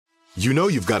You know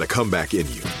you've got a comeback in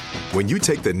you. When you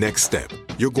take the next step,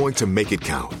 you're going to make it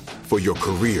count for your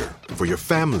career, for your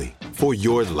family, for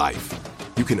your life.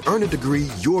 You can earn a degree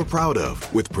you're proud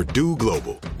of with Purdue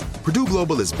Global. Purdue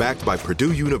Global is backed by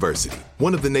Purdue University,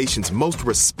 one of the nation's most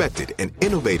respected and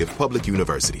innovative public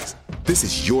universities. This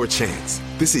is your chance.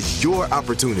 This is your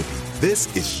opportunity.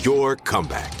 This is your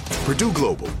comeback. Purdue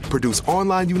Global, Purdue's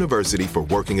online university for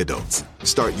working adults.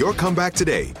 Start your comeback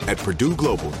today at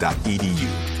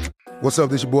purdueglobal.edu. What's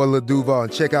up, this your boy Lil Duval,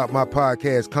 and check out my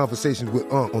podcast, Conversations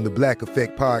with Unc, on the Black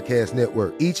Effect Podcast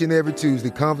Network. Each and every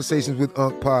Tuesday, Conversations with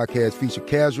Unc podcast feature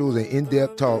casuals and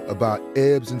in-depth talk about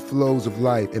ebbs and flows of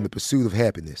life and the pursuit of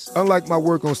happiness. Unlike my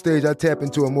work on stage, I tap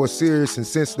into a more serious and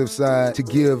sensitive side to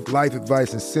give life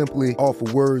advice and simply offer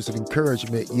words of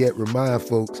encouragement, yet remind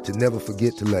folks to never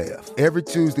forget to laugh. Every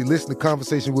Tuesday, listen to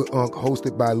Conversation with Unc,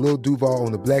 hosted by Lil Duval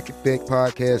on the Black Effect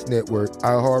Podcast Network,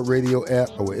 iHeartRadio app,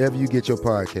 or wherever you get your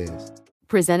podcasts.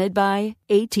 Presented by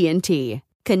AT&T.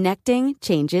 Connecting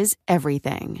changes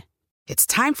everything. It's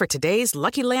time for today's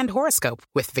Lucky Land horoscope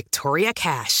with Victoria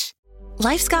Cash.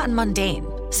 Life's gotten mundane,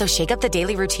 so shake up the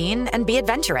daily routine and be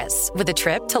adventurous with a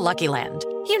trip to Lucky Land.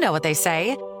 You know what they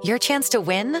say, your chance to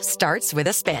win starts with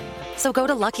a spin. So go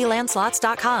to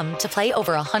LuckyLandSlots.com to play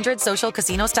over 100 social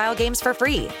casino-style games for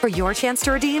free for your chance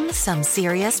to redeem some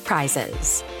serious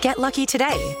prizes. Get lucky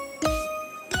today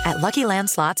at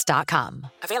LuckyLandSlots.com.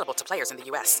 Available to players in the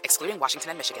U.S., excluding Washington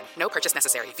and Michigan. No purchase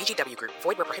necessary. VGW Group.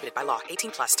 Void where prohibited by law.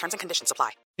 18+. Terms and conditions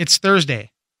apply. It's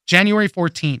Thursday, January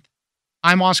 14th.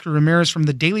 I'm Oscar Ramirez from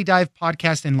the Daily Dive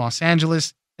podcast in Los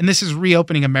Angeles, and this is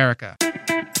Reopening America.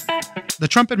 The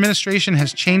Trump administration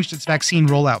has changed its vaccine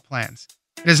rollout plans.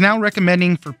 It is now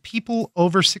recommending for people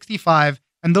over 65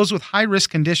 and those with high-risk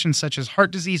conditions such as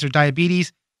heart disease or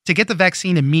diabetes to get the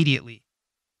vaccine immediately.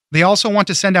 They also want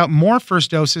to send out more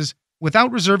first doses without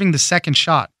reserving the second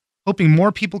shot, hoping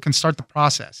more people can start the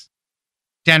process.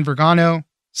 Dan Vergano,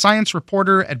 science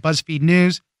reporter at BuzzFeed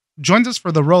News, joins us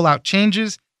for the rollout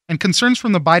changes and concerns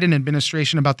from the Biden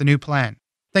administration about the new plan.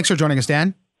 Thanks for joining us,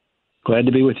 Dan. Glad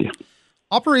to be with you.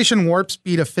 Operation Warp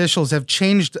Speed officials have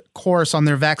changed course on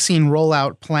their vaccine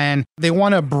rollout plan. They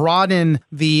want to broaden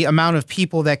the amount of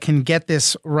people that can get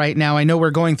this right now. I know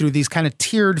we're going through these kind of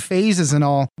tiered phases and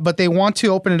all, but they want to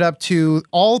open it up to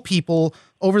all people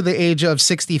over the age of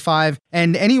 65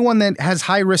 and anyone that has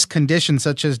high-risk conditions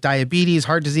such as diabetes,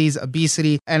 heart disease,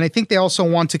 obesity. And I think they also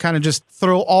want to kind of just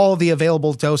throw all the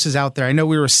available doses out there. I know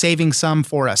we were saving some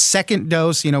for a second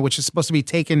dose, which is supposed to be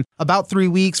taken about 4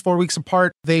 weeks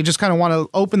apart. They just kind of want to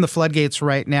open the floodgates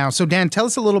right now. So Dan, tell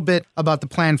us a little bit about the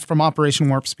plan from Operation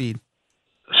Warp Speed.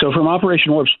 So from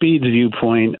Operation Warp Speed's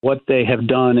viewpoint, what they have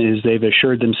done is they've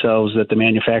assured themselves that the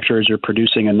manufacturers are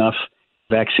producing enough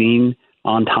vaccine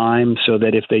on time so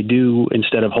that if they do,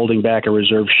 instead of holding back a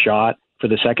reserved shot for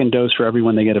the second dose for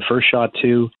everyone they get a first shot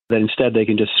to, that instead they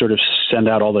can just sort of send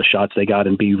out all the shots they got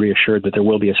and be reassured that there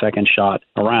will be a second shot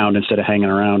around instead of hanging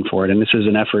around for it. And this is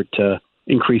an effort to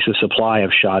increase the supply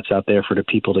of shots out there for the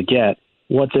people to get.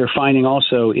 What they're finding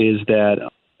also is that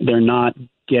they're not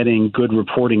getting good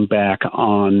reporting back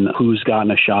on who's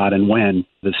gotten a shot and when.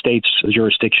 The state's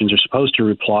jurisdictions are supposed to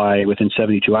reply within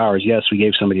 72 hours. Yes, we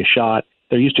gave somebody a shot.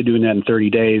 They're used to doing that in 30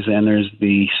 days, and there's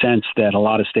the sense that a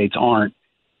lot of states aren't,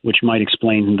 which might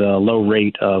explain the low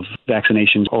rate of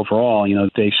vaccinations overall.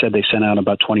 They said they sent out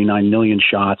about 29 million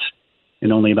shots,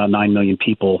 and only about 9 million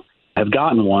people have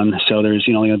gotten one. So there's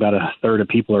only about a third of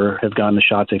people have gotten the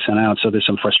shots they sent out. So there's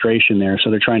some frustration there. So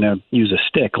they're trying to use a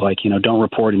stick, like, don't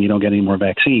report and you don't get any more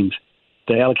vaccines.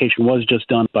 The allocation was just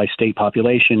done by state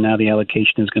population. Now the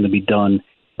allocation is going to be done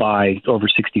by over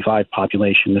 65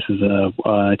 population. This is an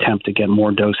attempt to get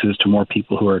more doses to more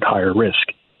people who are at higher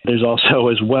risk. There's also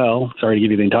as well, sorry to give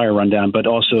you the entire rundown, but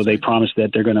also they promised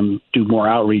that they're going to do more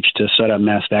outreach to set up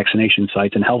mass vaccination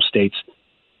sites and help states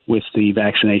with the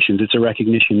vaccinations. It's a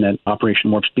recognition that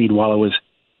Operation Warp Speed, while it was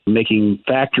making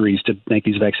factories to make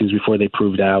these vaccines before they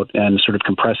proved out and sort of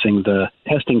compressing the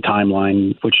testing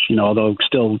timeline, which, although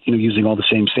still using all the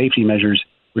same safety measures,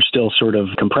 were still sort of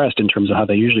compressed in terms of how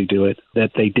they usually do it,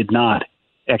 that they did not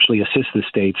actually assist the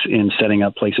states in setting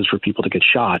up places for people to get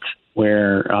shots,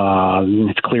 where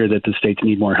it's clear that the states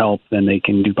need more help than they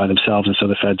can do by themselves, and so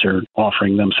the feds are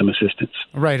offering them some assistance.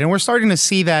 Right, and we're starting to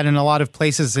see that in a lot of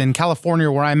places. In California,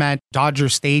 where I'm at, Dodger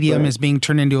Stadium is being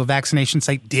turned into a vaccination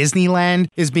site. Disneyland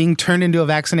is being turned into a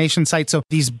vaccination site. So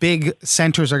these big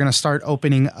centers are going to start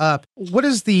opening up. What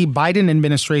has the Biden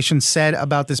administration said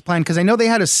about this plan? Because I know they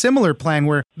had a similar plan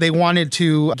where they wanted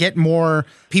to get more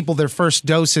people their first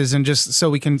doses and just so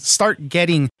we can start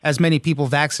getting as many people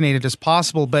vaccinated as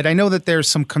possible. But I know know that there's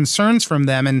some concerns from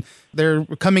them, and they're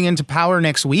coming into power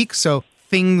next week, so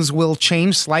things will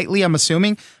change slightly, I'm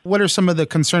assuming. What are some of the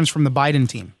concerns from the Biden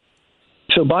team?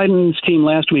 So Biden's team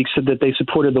last week said that they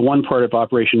supported the one part of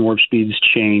Operation Warp Speed's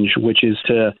change, which is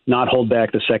to not hold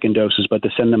back the second doses, but to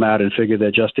send them out and figure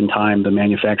that just in time the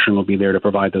manufacturing will be there to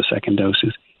provide those second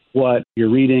doses. What you're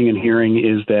reading and hearing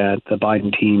is that the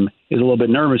Biden team is a little bit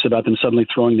nervous about them suddenly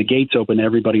throwing the gates open to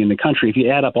everybody in the country. If you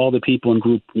add up all the people in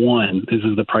Group 1, this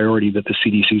is the priority that the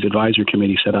CDC's advisory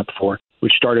committee set up for,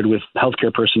 which started with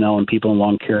healthcare personnel and people in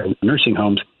long care and nursing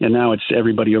homes. And now it's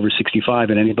everybody over 65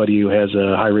 and anybody who has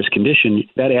a high-risk condition.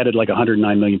 That added like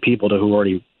 109 million people to who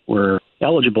already were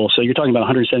eligible. So you're talking about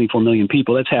 174 million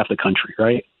people. That's half the country,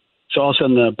 right? So all of a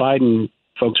sudden the Biden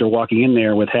folks are walking in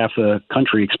there with half the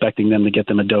country expecting them to get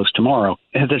them a dose tomorrow.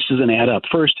 And this doesn't add up.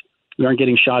 First, we aren't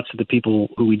getting shots to the people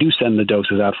who we do send the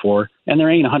doses out for. And there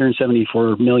ain't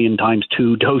 174 million times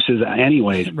 2 doses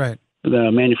anyways. Right. The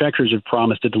manufacturers have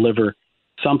promised to deliver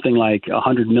something like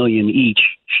 100 million each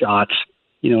shots,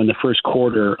 in the first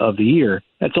quarter of the year.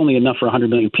 That's only enough for 100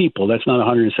 million people. That's not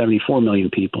 174 million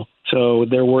people. So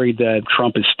they're worried that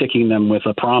Trump is sticking them with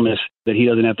a promise that he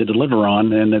doesn't have to deliver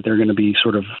on and that they're going to be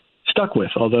sort of stuck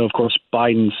with. Although, of course,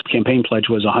 Biden's campaign pledge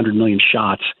was 100 million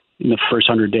shots in the first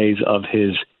 100 days of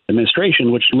his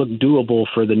administration, which looked doable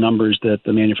for the numbers that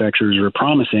the manufacturers were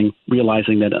promising,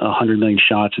 realizing that 100 million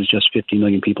shots is just 50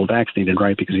 million people vaccinated,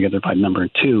 right, because you got the Biden number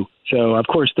 2. So, of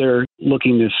course, they're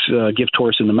looking this gift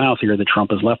horse in the mouth here that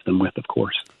Trump has left them with, of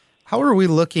course. How are we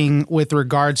looking with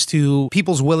regards to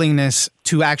people's willingness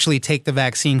to actually take the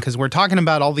vaccine? Because we're talking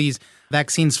about all these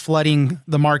vaccines flooding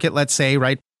the market, let's say,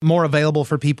 right? More available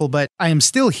for people. But I am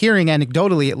still hearing,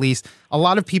 anecdotally at least, a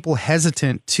lot of people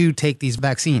hesitant to take these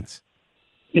vaccines.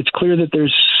 It's clear that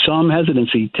there's some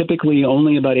hesitancy. Typically,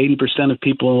 only about 80% of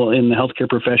people in the healthcare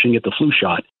profession get the flu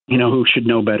shot, who should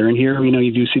know better. And here,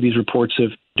 you do see these reports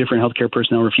of different healthcare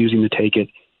personnel refusing to take it.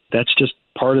 That's just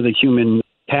part of the human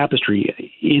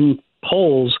tapestry. In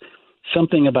polls,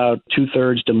 something about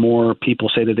 2/3 to more people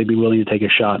say that they'd be willing to take a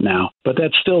shot now. But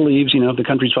that still leaves, the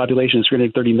country's population is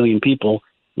 330 million people,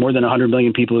 more than 100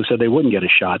 million people who said they wouldn't get a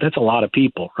shot. That's a lot of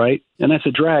people, right? And that's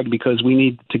a drag because we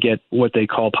need to get what they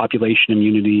call population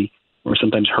immunity or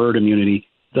sometimes herd immunity.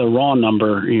 The raw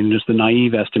number, just the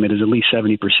naive estimate, is at least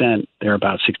 70%. They're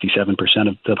about 67%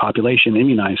 of the population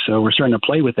immunized. So we're starting to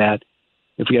play with that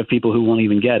if we have people who won't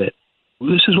even get it.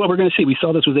 This is what we're going to see. We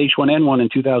saw this with H1N1 in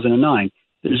 2009.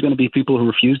 There's going to be people who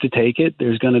refuse to take it.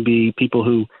 There's going to be people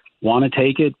who want to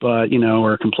take it, but,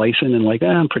 are complacent and like,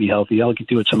 I'm pretty healthy. I'll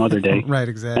do it some other day. Right,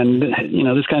 exactly. And,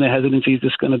 this kind of hesitancy is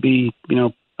just going to be,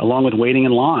 along with waiting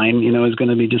in line, is going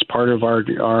to be just part of our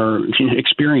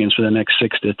experience for the next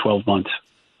 6 to 12 months.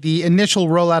 The initial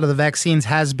rollout of the vaccines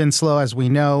has been slow, as we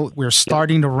know. We're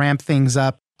starting to ramp things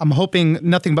up. I'm hoping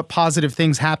nothing but positive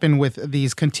things happen with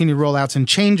these continued rollouts and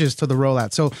changes to the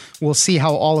rollout. So we'll see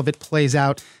how all of it plays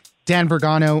out. Dan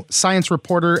Vergano, science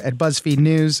reporter at BuzzFeed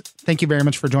News. Thank you very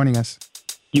much for joining us.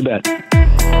 You bet.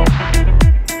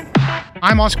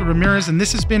 I'm Oscar Ramirez, and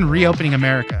this has been Reopening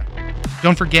America.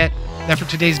 Don't forget that for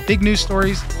today's big news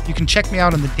stories, you can check me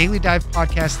out on the Daily Dive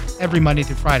podcast every Monday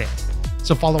through Friday.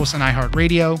 So follow us on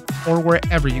iHeartRadio or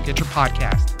wherever you get your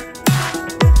podcast.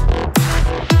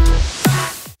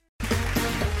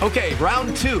 Okay,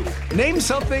 round 2. Name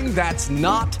something that's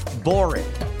not boring.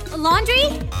 A laundry?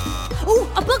 Ooh,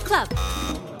 a book club.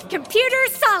 Computer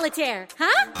solitaire,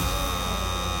 huh?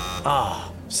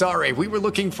 Ah, sorry, we were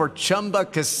looking for Chumba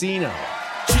Casino.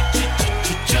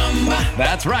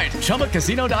 That's right,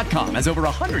 ChumbaCasino.com has over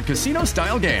 100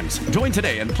 casino-style games. Join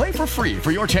today and play for free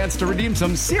for your chance to redeem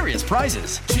some serious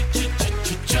prizes.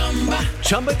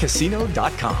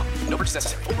 ChumbaCasino.com. No purchase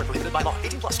necessary. Void where prohibited by law.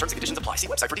 18+. Terms and conditions apply. See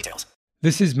website for details.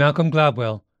 This is Malcolm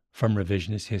Gladwell from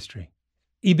Revisionist History.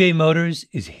 eBay Motors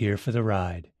is here for the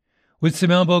ride. With some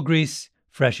elbow grease,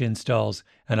 fresh installs,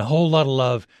 and a whole lot of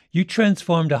love, you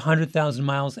transformed 100,000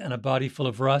 miles and a body full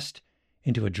of rust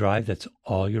into a drive that's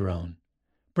all your own.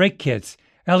 Brake kits,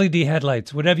 LED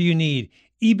headlights, whatever you need,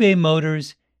 eBay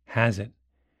Motors has it.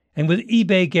 And with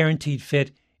eBay Guaranteed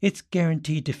Fit, it's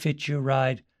guaranteed to fit your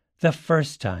ride the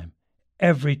first time,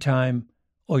 every time,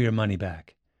 or your money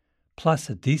back. Plus,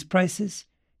 at these prices,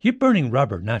 you're burning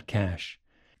rubber, not cash.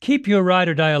 Keep your ride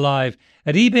or die alive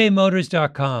at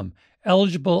ebaymotors.com.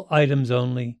 Eligible items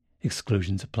only.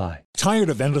 Exclusions apply. Tired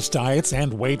of endless diets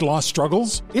and weight loss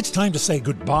struggles? It's time to say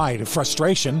goodbye to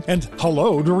frustration and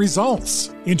hello to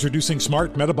results. Introducing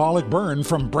Smart Metabolic Burn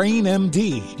from Brain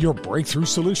MD, your breakthrough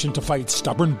solution to fight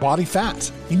stubborn body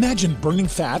fat. Imagine burning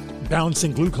fat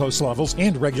balancing glucose levels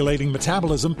and regulating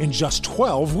metabolism in just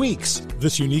 12 weeks.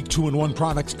 This unique 2-in-1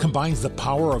 product combines the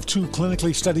power of 2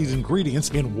 clinically studied ingredients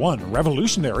in one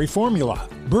revolutionary formula.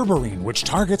 Berberine, which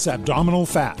targets abdominal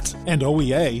fat, and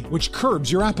OEA, which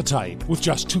curbs your appetite. With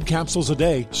just 2 capsules a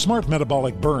day, Smart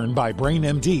Metabolic Burn by Brain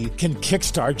MD can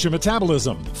kickstart your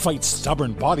metabolism, fight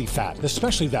stubborn body fat,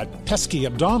 especially that pesky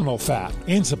abdominal fat,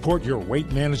 and support your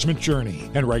weight management journey.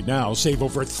 And right now, save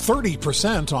over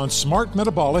 30% on Smart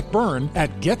Metabolic Burn at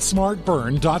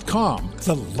GetSmartBurn.com.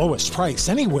 The lowest price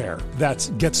anywhere. That's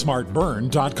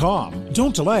GetSmartBurn.com.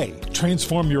 Don't delay.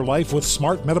 Transform your life with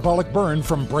Smart Metabolic Burn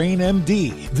from Brain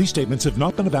MD. These statements have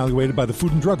not been evaluated by the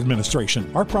Food and Drug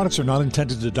Administration. Our products are not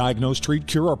intended to diagnose, treat,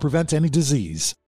 cure, or prevent any disease.